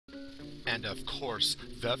and of course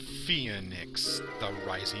the phoenix, the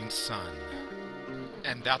rising sun.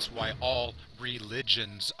 And that's why all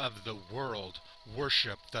religions of the world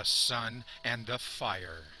worship the sun and the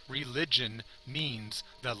fire. Religion means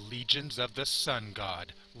the legions of the sun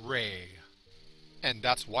god, Re. And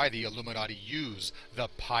that's why the Illuminati use the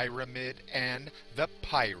pyramid and the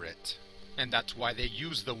pirate. And that's why they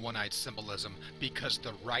use the one-eyed symbolism, because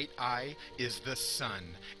the right eye is the sun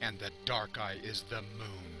and the dark eye is the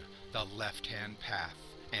moon, the left-hand path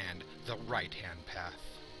and the right-hand path.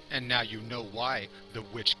 And now you know why the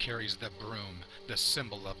witch carries the broom, the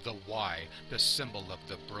symbol of the Y, the symbol of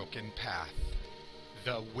the broken path.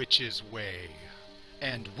 The witch's way.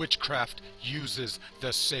 And witchcraft uses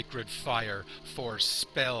the sacred fire for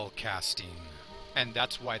spell casting. And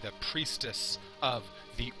that's why the priestess of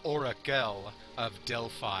the Oracle of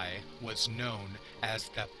Delphi was known as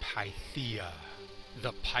the Pythia,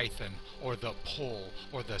 the python or the pole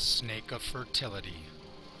or the snake of fertility.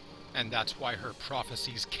 And that's why her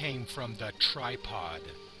prophecies came from the tripod.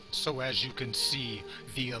 So as you can see,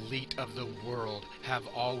 the elite of the world have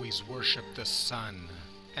always worshipped the sun.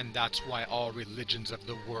 And that's why all religions of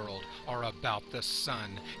the world are about the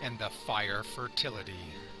sun and the fire fertility.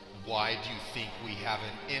 Why do you think we have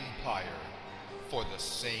an empire? For the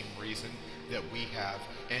same reason that we have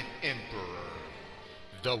an emperor.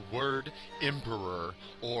 The word emperor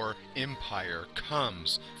or empire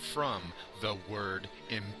comes from the word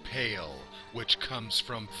impale, which comes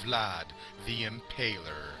from Vlad the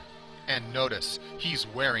Impaler. And notice, he's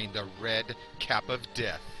wearing the red cap of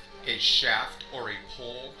death. A shaft or a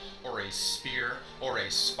pole or a spear or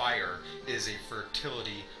a spire is a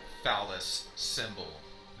fertility phallus symbol.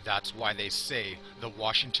 That's why they say the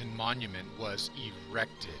Washington Monument was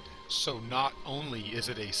erected. So not only is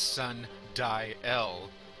it a sundial,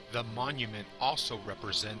 the monument also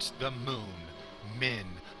represents the moon, Min,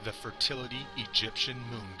 the fertility Egyptian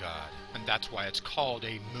moon god. And that's why it's called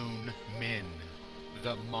a moon Min,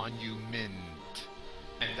 the monument.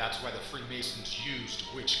 And that's why the Freemasons used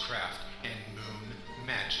witchcraft and moon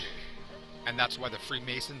magic. And that's why the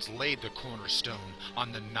Freemasons laid the cornerstone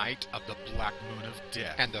on the night of the Black Moon of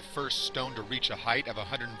Death. And the first stone to reach a height of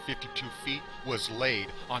 152 feet was laid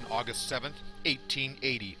on August 7th,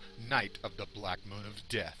 1880, night of the Black Moon of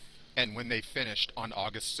Death. And when they finished on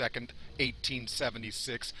August 2nd,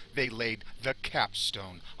 1876, they laid the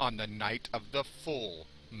capstone on the night of the full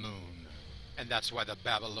moon. And that's why the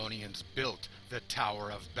Babylonians built the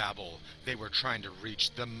Tower of Babel. They were trying to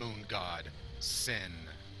reach the moon god, Sin.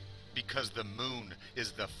 Because the moon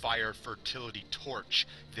is the fire fertility torch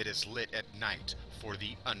that is lit at night for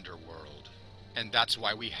the underworld. And that's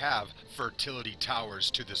why we have fertility towers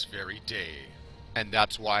to this very day. And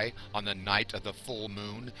that's why on the night of the full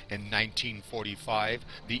moon in 1945,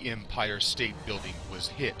 the Empire State Building was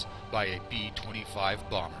hit by a B-25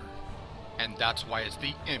 bomber. And that's why it's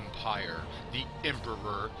the Empire, the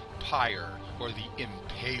Emperor Pyre, or the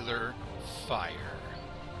Impaler Fire.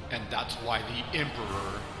 And that's why the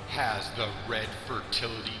Emperor has the red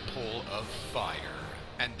fertility pole of fire.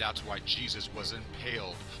 And that's why Jesus was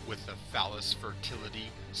impaled with the phallus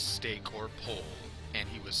fertility stake or pole. And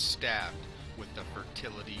he was stabbed with the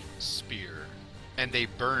fertility spear. And they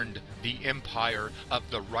burned the empire of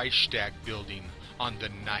the Reichstag building on the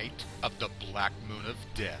night of the Black Moon of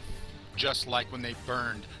Death. Just like when they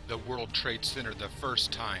burned the World Trade Center the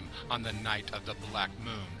first time on the night of the Black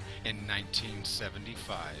Moon in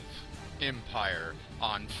 1975. Empire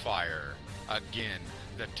on fire. Again,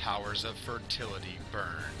 the towers of fertility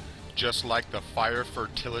burn. Just like the fire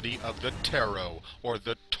fertility of the tarot or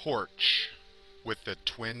the torch, with the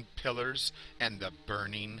twin pillars and the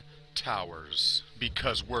burning towers.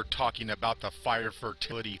 Because we're talking about the fire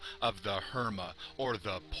fertility of the Herma or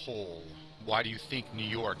the pole. Why do you think New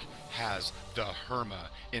York has the Herma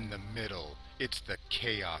in the middle? It's the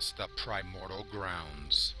chaos, the primordial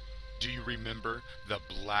grounds. Do you remember the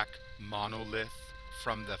black monolith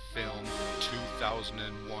from the film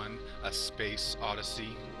 2001, A Space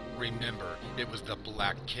Odyssey? Remember, it was the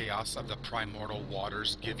black chaos of the primordial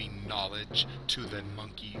waters giving knowledge to the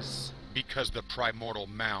monkeys. Because the primordial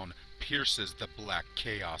mound pierces the black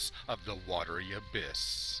chaos of the watery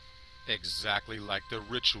abyss. Exactly like the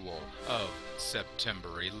ritual of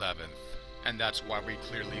September 11th. And that's why we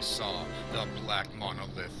clearly saw the black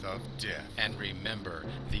monolith of death. And remember,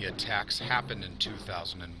 the attacks happened in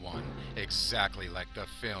 2001, exactly like the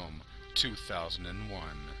film 2001.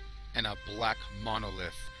 And a black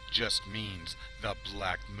monolith just means the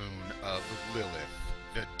black moon of Lilith,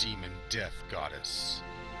 the demon death goddess.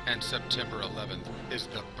 And September 11th is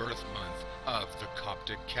the birth month of the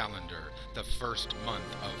Coptic calendar, the first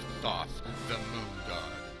month of Thoth, the moon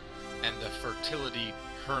god. And the fertility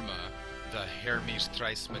Herma, the Hermes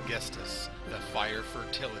Trismegistus, the fire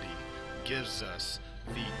fertility, gives us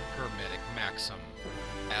the Hermetic maxim,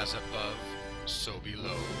 as above, so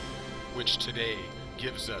below, which today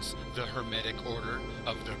gives us the Hermetic order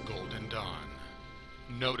of the Golden Dawn.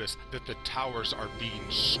 Notice that the towers are being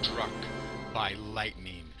struck by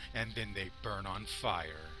lightning, and then they burn on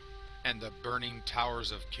fire. And the burning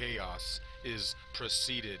towers of chaos is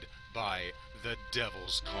preceded by the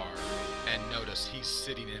devil's car. And notice he's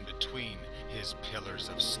sitting in between his pillars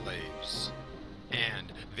of slaves.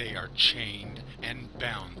 And they are chained and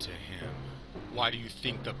bound to him. Why do you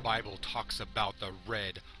think the Bible talks about the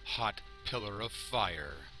red, hot pillar of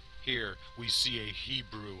fire? Here we see a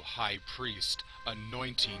Hebrew high priest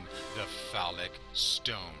anointing the phallic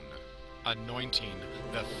stone, anointing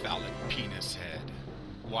the phallic penis head.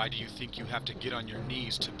 Why do you think you have to get on your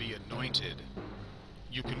knees to be anointed?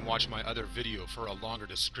 You can watch my other video for a longer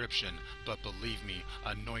description, but believe me,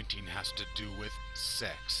 anointing has to do with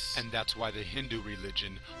sex. And that's why the Hindu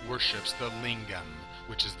religion worships the lingam,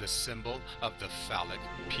 which is the symbol of the phallic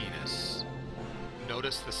penis.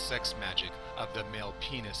 Notice the sex magic of the male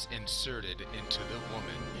penis inserted into the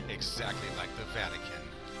woman, exactly like the Vatican,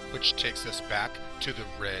 which takes us back to the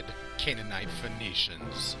red Canaanite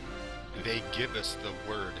Phoenicians. They give us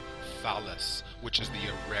the word phallus, which is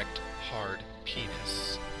the erect, hard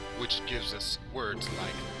penis, which gives us words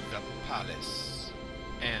like the palace.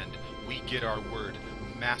 And we get our word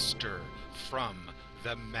master from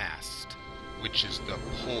the mast, which is the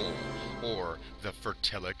pole, or the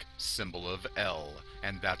fertilic symbol of L,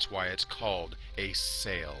 and that's why it's called a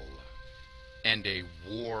sail. And a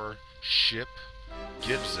war ship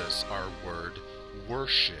gives us our word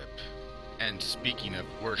worship. And speaking of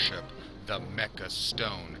worship, the Mecca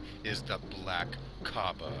stone is the black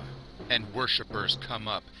Kaaba. And worshippers come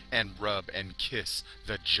up and rub and kiss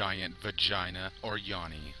the giant vagina or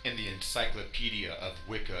yoni. In the Encyclopedia of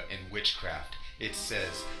Wicca and Witchcraft, it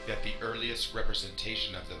says that the earliest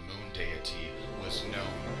representation of the moon deity was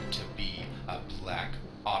known to be a black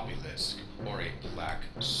obelisk, or a black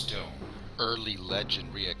stone. Early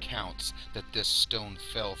legend recounts that this stone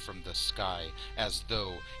fell from the sky as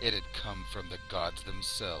though it had come from the gods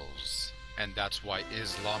themselves. And that's why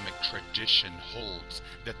Islamic tradition holds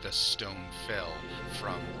that the stone fell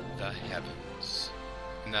from the heavens.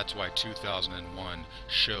 And that's why 2001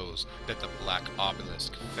 shows that the black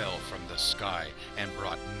obelisk fell from the sky and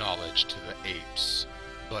brought knowledge to the apes.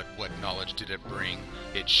 But what knowledge did it bring?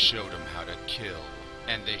 It showed them how to kill.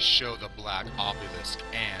 And they show the black obelisk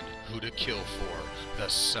and who to kill for, the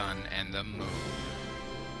sun and the moon.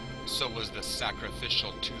 So was the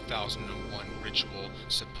sacrificial 2001 ritual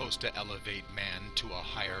supposed to elevate man to a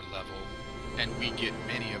higher level? And we get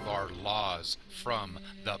many of our laws from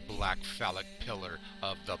the black phallic pillar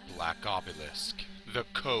of the black obelisk, the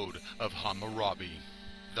Code of Hammurabi,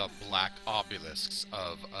 the black obelisks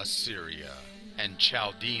of Assyria. And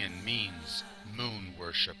Chaldean means moon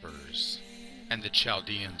worshippers. And the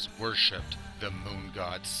Chaldeans worshipped the moon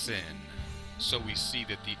god Sin. So we see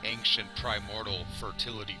that the ancient primordial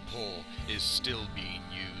fertility pole is still being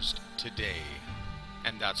used today.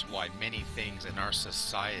 And that's why many things in our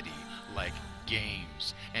society, like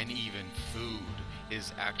games and even food,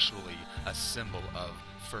 is actually a symbol of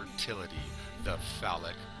fertility, the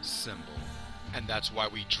phallic symbol. And that's why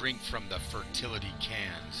we drink from the fertility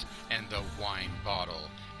cans and the wine bottle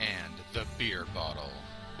and the beer bottle,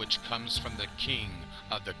 which comes from the king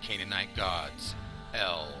of the Canaanite gods,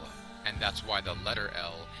 El. And that's why the letter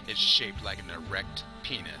L is shaped like an erect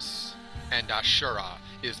penis. And Ashura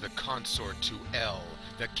is the consort to El,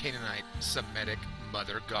 the Canaanite Semitic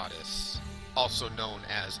mother goddess, also known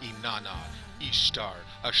as Inanna, Ishtar,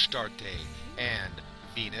 Astarte, and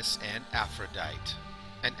Venus and Aphrodite.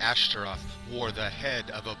 And Ashtaroth wore the head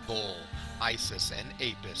of a bull, Isis and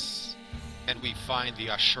Apis. And we find the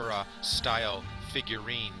Ashura style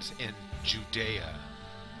figurines in Judea.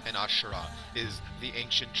 And Ashura is the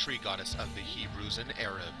ancient tree goddess of the Hebrews and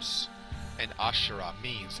Arabs. And Ashura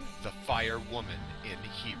means the fire woman in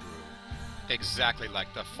Hebrew. Exactly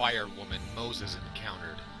like the fire woman Moses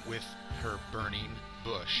encountered with her burning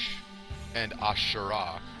bush. And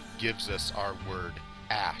Ashura gives us our word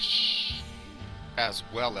ash, as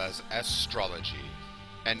well as astrology.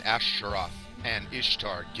 And Ashtaroth and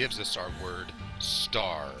Ishtar gives us our word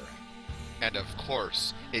star. And of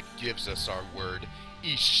course, it gives us our word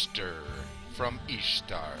Easter, from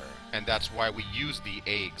Ishtar. And that's why we use the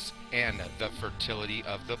eggs and the fertility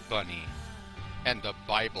of the bunny. And the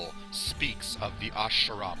Bible speaks of the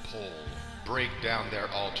Asherah pole. Break down their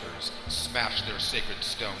altars, smash their sacred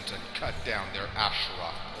stones, and cut down their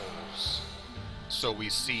Asherah poles. So we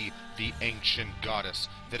see the ancient goddess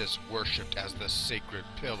that is worshipped as the sacred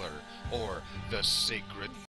pillar, or the sacred